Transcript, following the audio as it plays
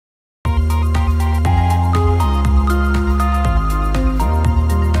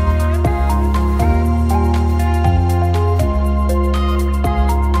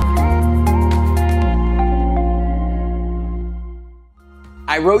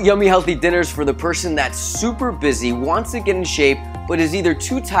wrote Yummy Healthy Dinners for the person that's super busy, wants to get in shape, but is either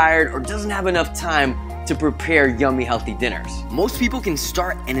too tired or doesn't have enough time to prepare yummy healthy dinners. Most people can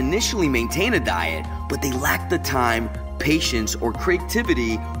start and initially maintain a diet, but they lack the time, patience, or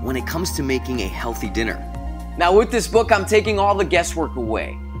creativity when it comes to making a healthy dinner. Now with this book, I'm taking all the guesswork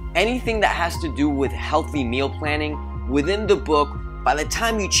away. Anything that has to do with healthy meal planning within the book, by the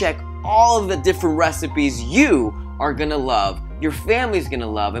time you check all of the different recipes, you are gonna love, your family's gonna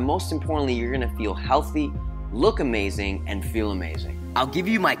love, and most importantly, you're gonna feel healthy, look amazing, and feel amazing. I'll give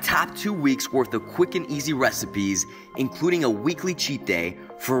you my top 2 weeks worth of quick and easy recipes, including a weekly cheat day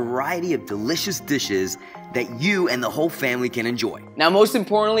for a variety of delicious dishes that you and the whole family can enjoy. Now, most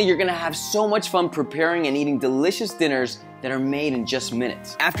importantly, you're gonna have so much fun preparing and eating delicious dinners that are made in just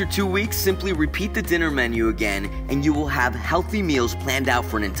minutes. After 2 weeks, simply repeat the dinner menu again, and you will have healthy meals planned out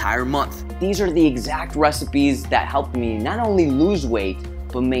for an entire month. These are the exact recipes that helped me not only lose weight,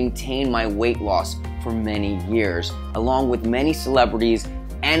 but maintain my weight loss for many years, along with many celebrities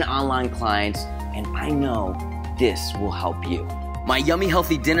and online clients, and I know this will help you. My Yummy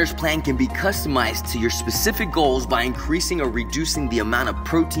Healthy Dinners plan can be customized to your specific goals by increasing or reducing the amount of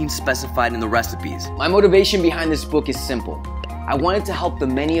protein specified in the recipes. My motivation behind this book is simple. I wanted to help the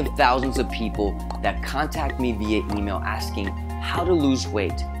many of thousands of people that contact me via email asking how to lose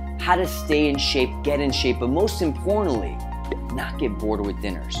weight, how to stay in shape, get in shape, but most importantly, not get bored with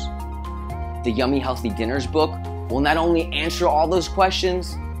dinners. The Yummy Healthy Dinners book will not only answer all those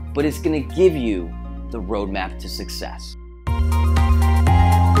questions, but it's gonna give you the roadmap to success.